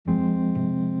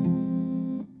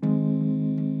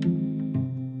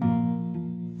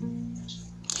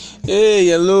Hey,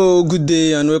 hello, good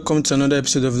day, and welcome to another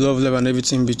episode of Love, Love, and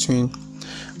Everything in Between.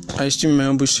 I still my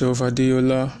humble self,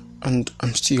 Adeola, and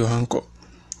I'm still your anchor.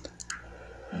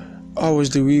 How was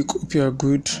the week? Hope you are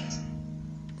good.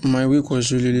 My week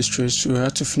was really stressful. I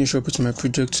had to finish up with my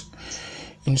project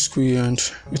in school, and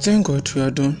we thank God we are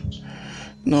done.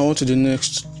 Now on to the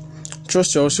next.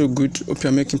 Trust you're also good. Hope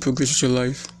you're making progress with your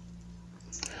life.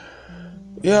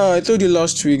 Yeah, I told you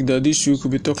last week that this week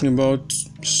we'll be talking about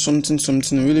something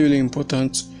really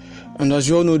important. And as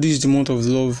you all know, this is the month of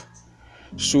love.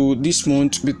 So this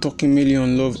month we'll be talking mainly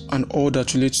on love and all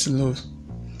that relates to love.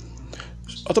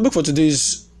 Our topic for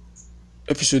today's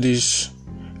episode is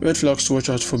red flags to watch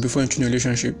out for before entering a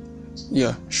relationship.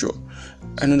 Yeah, sure.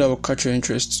 I know that will catch your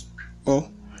interest.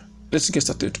 Well, let's get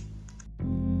started.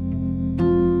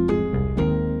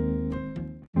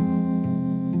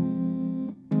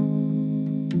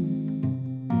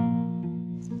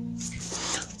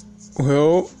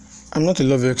 Well, I'm not a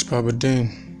love expert, but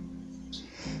then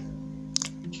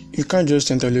you can't just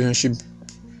enter a relationship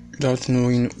without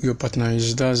knowing who your partner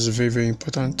is. That's very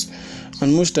important.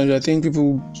 And most times I think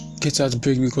people get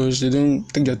heartbreak because they don't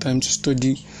take their time to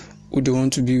study who they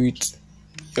want to be with.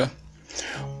 Yeah.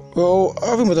 Well,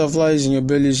 having butterflies in your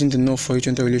belly isn't enough for you to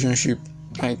enter a relationship.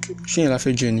 Like sharing a life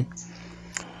journey.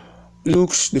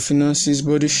 Looks, the finances,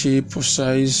 body shape or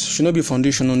size should not be a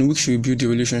foundation on which you build the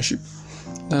relationship.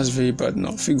 That's very bad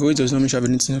now. Figure it does not mean you have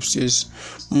anything upstairs.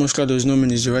 Muscular does not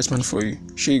mean he's the right man for you.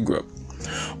 Shake grab.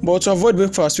 But to avoid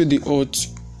breakfast with the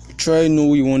odds, try know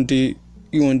who you want day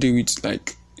with.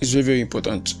 Like, it's very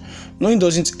important. Knowing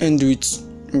doesn't end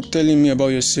with telling me about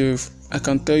yourself. I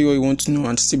can tell you what you want to know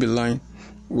and still be lying.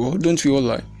 Well, don't we all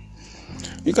lie?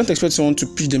 You can't expect someone to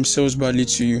pitch themselves badly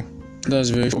to you. That's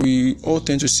very. We all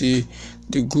tend to say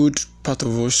the good part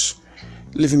of us,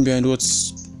 leaving behind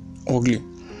what's ugly.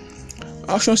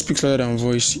 Action speaks louder than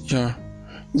voice. Yeah,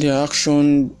 their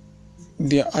action,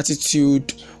 their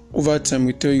attitude over time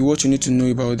will tell you what you need to know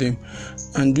about them,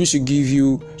 and this will give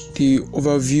you the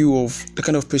overview of the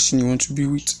kind of person you want to be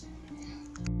with.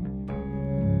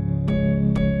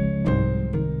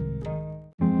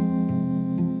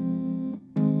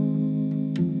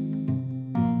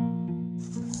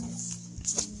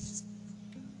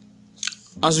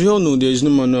 As we all know, there is no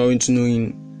manual into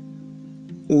knowing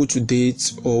who to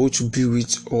date or who to be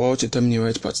with or how to determine the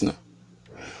right partner.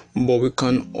 But we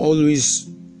can always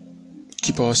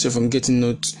keep ourselves from getting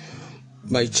nuts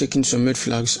by checking some red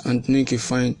flags and knowing if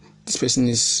find this person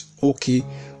is okay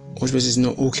or this person is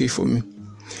not okay for me.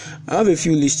 I have a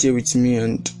few lists here with me,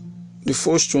 and the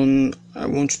first one I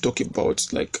want to talk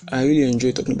about, like I really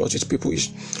enjoy talking about with people, is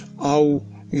how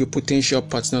your potential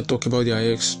partner talk about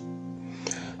their ex.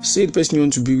 Say the person you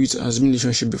want to be with has been in a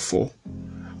relationship before.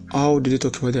 How do they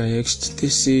talk about their ex? Did they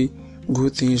say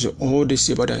good things or all they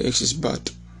say about their ex is bad?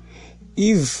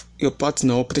 If your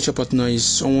partner or potential partner is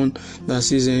someone that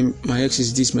says my ex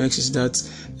is this, my ex is that,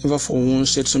 never for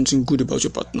once said something good about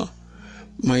your partner,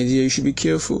 my dear, you should be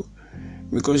careful,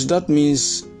 because that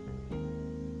means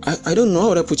I don't know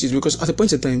how to put it, because at a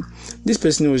point in time this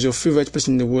person was your favorite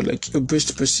person in the world, like your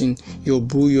best person, your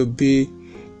boo, your bae,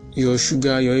 your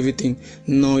sugar, your everything.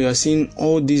 Now you are saying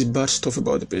all this bad stuff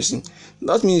about the person.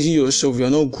 That means you yourself, you are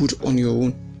not good on your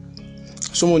own.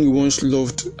 Someone you once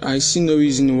loved, I see no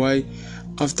reason why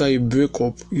after a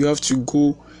breakup you have to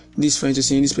go this far into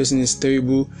saying this person is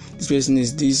terrible, this person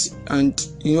is this, and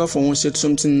you have for once said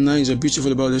something nice or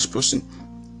beautiful about this person.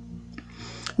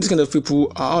 This kind of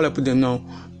people are, how I put them now,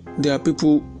 they are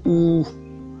people who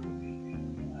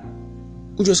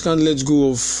just can't let go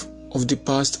of the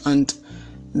past, and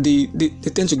they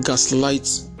tend to gaslight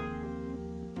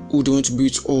who they want to be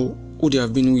with or who they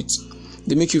have been with.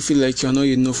 They make you feel like you are not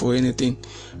enough or anything,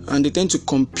 and they tend to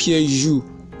compare you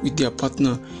with their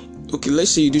partner. Okay,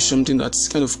 let's say you do something that's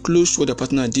kind of close to what their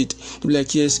partner did. They'll be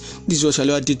like, yes, this is what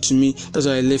Shalwa did to me, that's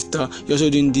why I left her. You're also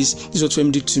doing this is what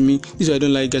Femi did to me, this is why I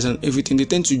don't like guys and everything. They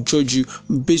tend to judge you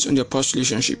based on their past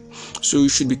relationship. So you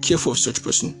should be careful of such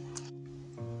person.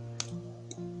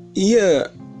 Yeah,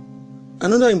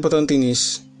 another important thing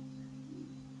is,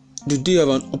 do they have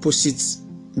an opposite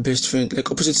best friend, like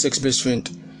opposite sex best friend?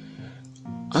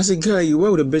 As a guy, why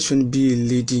would a best friend be a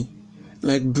lady?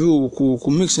 Like, bro,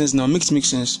 could make sense now. Make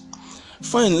sense.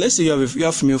 Fine. Let's say you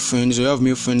have female friends or you have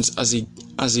male friends as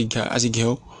a guy, as a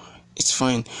girl. It's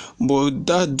fine, but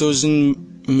that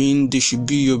doesn't mean they should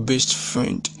be your best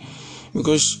friend.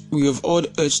 Because we have all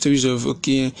heard stories of,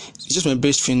 okay, it's just my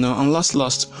best friend now, and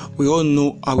last, we all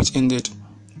know how it ended.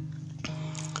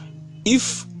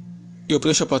 If your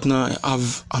potential partner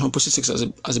have an opposite sex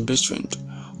as a best friend,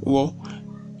 well,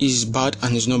 is bad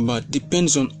and is not bad.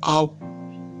 Depends on how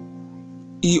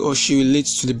he or she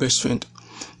relates to the best friend.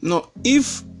 Now,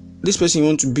 if this person you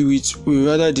want to be with will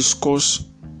rather discuss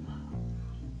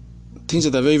things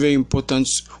that are very, very important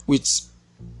with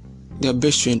their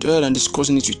best friend rather than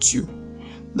discussing it with you,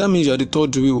 that means you are the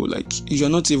third wheel. Like, you are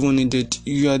not even needed.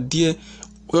 You are there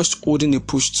just holding a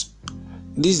post.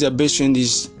 This their best friend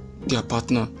is their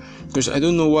partner. Because I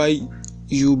don't know why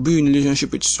you be in a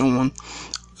relationship with someone,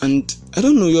 and I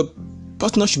don't know, your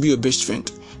partner should be your best friend.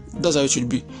 That's how it should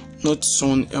be, not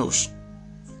someone else.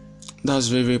 That's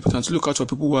very, very important. Look out for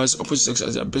people who has opposite sex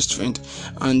as their best friend,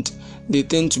 and they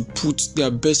tend to put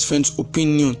their best friend's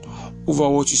opinion over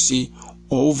what you say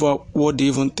or over what they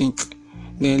even think.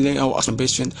 Then I'll ask my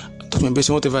best friend, talk to my best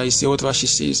friend, whatever I say, whatever she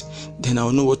says, then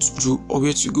I'll know what to do or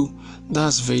where to go.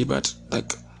 That's very bad.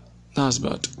 Like, that's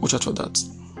bad. Watch out for that.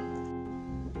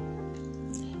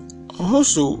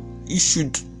 Also, you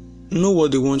should know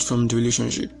what they want from the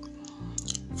relationship.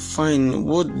 Fine,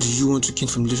 what do you want to gain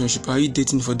from the relationship? Are you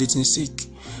dating for dating's sake?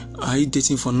 Are you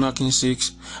dating for knocking sake?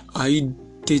 Are you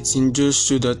dating just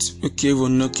so that, okay,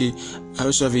 everyone, okay, I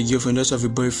also have a girlfriend, I also have a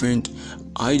boyfriend?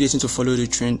 Are you dating to follow the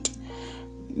trend?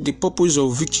 The purpose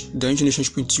of which the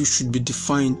relationship with you should be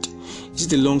defined. Is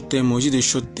it a long term or is it a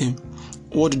short term?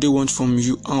 What do they want from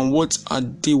you, and what are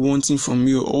they wanting from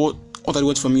you, or what are they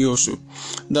wanting from you also?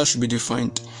 That should be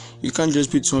defined. You can't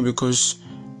just be with someone because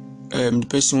the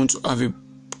person wants to have a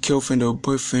girlfriend or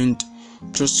boyfriend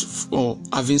just for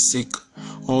having sake,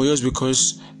 or just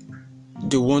because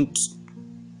they want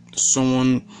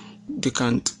someone that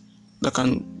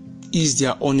can ease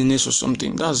their loneliness or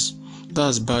something. That's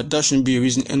bad. That shouldn't be a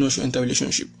reason anyone should enter a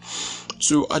relationship.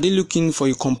 So are they looking for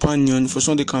a companion, for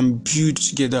someone they can build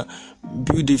together,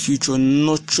 build a future,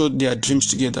 nurture their dreams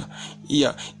together?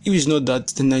 Yeah, if it's not that,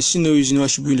 then I see no reason why I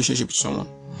should be in a relationship with someone.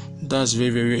 That's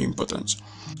very, very, very important.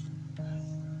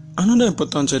 Another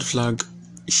important red flag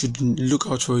you should look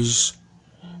out for is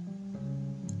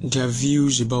their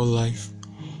views about life.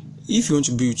 If you want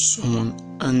to be with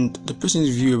someone and the person's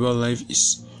view about life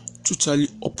is totally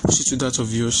opposite to that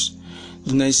of yours,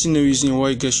 then I see no reason why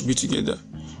you guys should be together,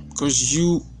 because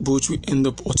you both will end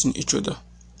up hurting each other.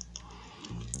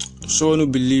 Someone who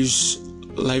believes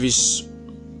life is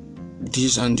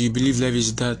this and you believe life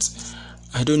is that,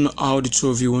 I don't know how the two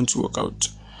of you want to work out.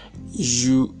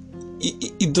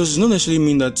 It does not necessarily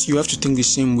mean that you have to think the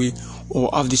same way or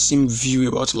have the same view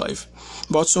about life,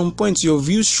 but at some point your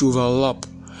views should overlap.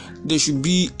 There should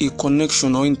be a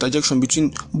connection or interjection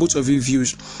between both of your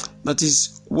views. That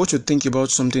is, what you think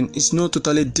about something is not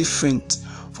totally different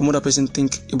from what a person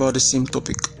think about the same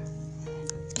topic.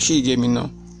 Sure, you get me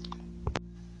now?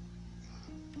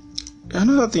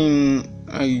 Another thing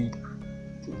I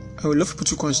would love people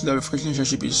to consider with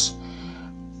relationship is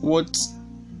what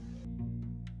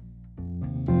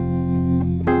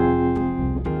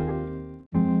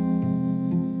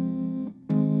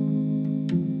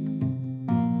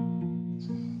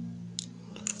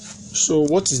So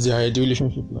what is the ideal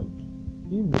relationship like?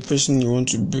 If the person you want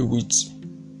to be with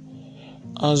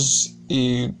has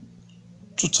a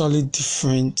totally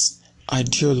different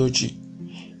ideology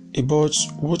about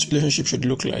what relationship should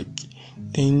look like,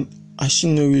 then I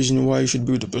see no reason why you should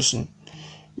be with the person,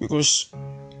 because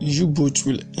you both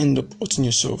will end up hurting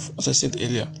yourself. As I said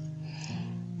earlier,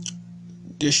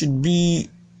 there should be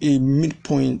a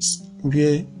midpoint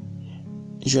where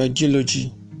your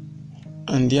ideology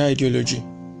and their ideology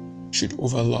should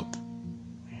overlap.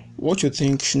 What you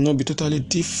think should not be totally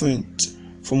different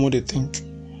from what they think.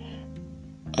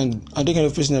 And are they kind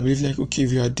of person that believe like, okay,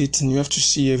 if you are dating, you have to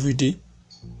see every day,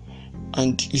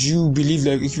 and you believe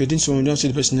like if you're dating someone, you don't have to see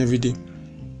the person every day,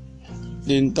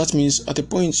 then that means at a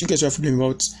point you guys have a problem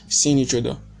about seeing each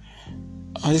other.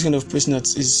 Are this kind of person that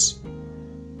is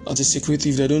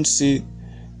secretive, that don't say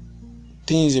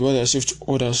things about themselves to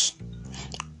others?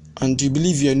 And do you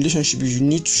believe you're in a relationship, you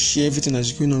need to share everything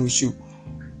that's going on with you,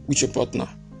 with your partner?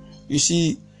 You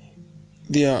see,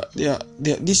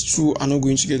 these two are not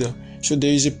going together. So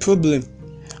there is a problem,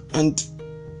 and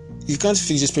you can't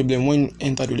fix this problem when you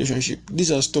enter the relationship.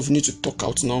 These are stuff you need to talk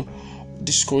out now,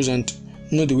 discuss, and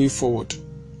know the way forward.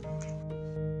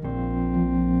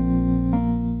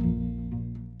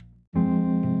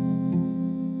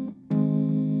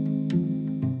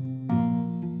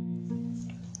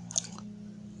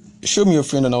 Show me your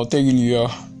friend and I'll tell you who you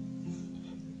are.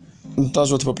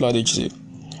 That's what the popular adage say.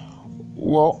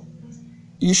 Well,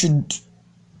 you should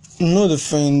know the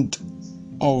friend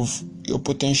of your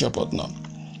potential partner.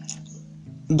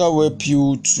 That will help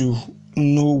you to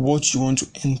know what you want to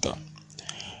enter.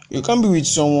 You can't be with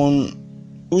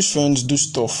someone whose friends do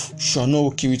stuff you are not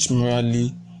okay with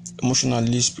morally,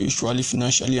 emotionally, spiritually,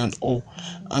 financially, and all,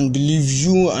 and believe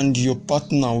you and your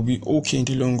partner will be okay in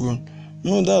the long run.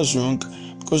 No, that's wrong.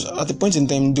 Because at a point in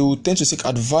time, they will tend to seek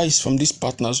advice from these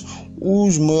partners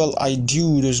whose moral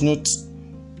ideal does not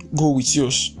go with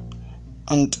yours,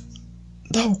 and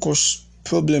that will cause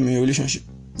problem in your relationship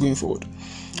going forward.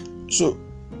 So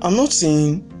I'm not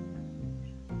saying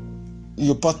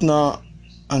your partner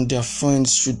and their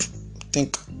friends should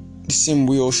think the same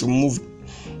way or should move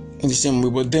in the same way,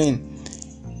 but then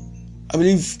I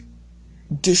believe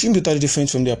they shouldn't be totally different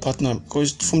from their partner,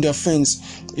 because from their friends,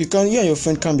 you and your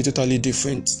friend can be totally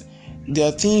different. There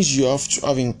are things you have to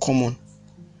have in common.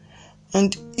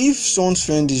 And if someone's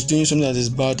friend is doing something that is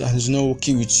bad and is not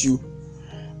okay with you,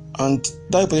 and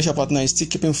that potential partner is still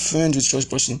keeping friends with such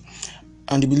person,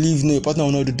 and you believe no, your partner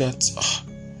will not do that,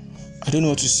 I don't know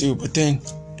what to say. But then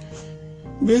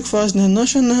breakfast na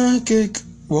national cake.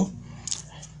 Well,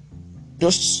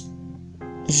 just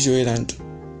use your head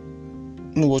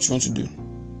and know what you want to do.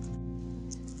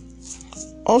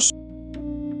 Also,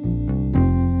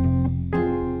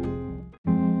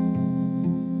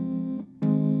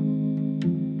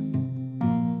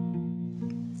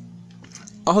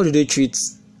 how do they treat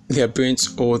their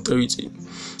parents or authority?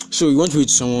 So you want to be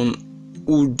with someone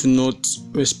who do not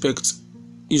respect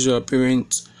his or her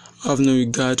parents, have no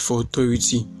regard for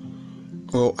authority,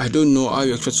 or I don't know how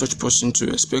you expect such person to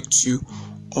respect you,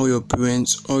 or your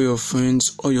parents, or your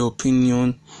friends, or your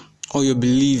opinion, or your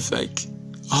belief. Like,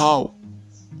 how?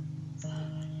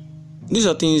 These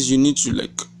are things you need to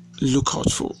look out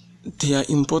for. They are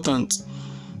important.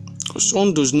 Because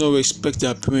someone does not respect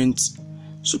their parents,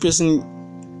 so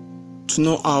person to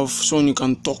not have someone you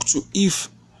can talk to if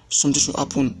something should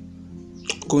happen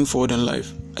going forward in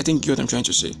life. I think you know what I'm trying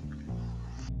to say.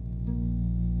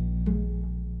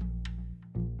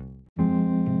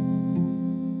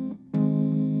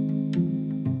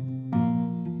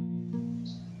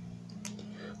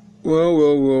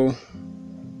 Well.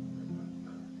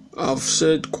 I've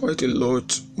said quite a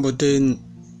lot, but then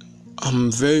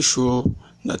I'm very sure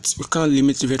that we can't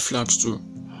limit the red flags to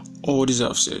all these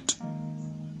I've said.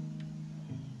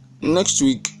 Next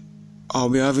week, I'll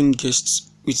be having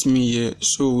guests with me here,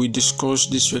 so we discuss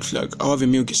this red flag. I'll have a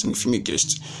male guest and a female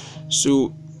guest,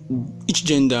 so each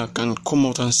gender can come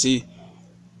out and say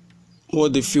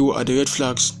what they feel are the red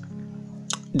flags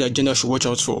that gender should watch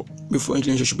out for before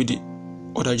entering relationship with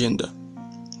the other gender.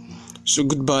 So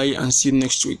goodbye and see you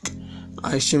next week.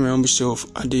 I see my humble self,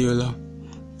 Adeola.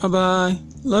 Bye bye.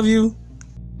 Love you.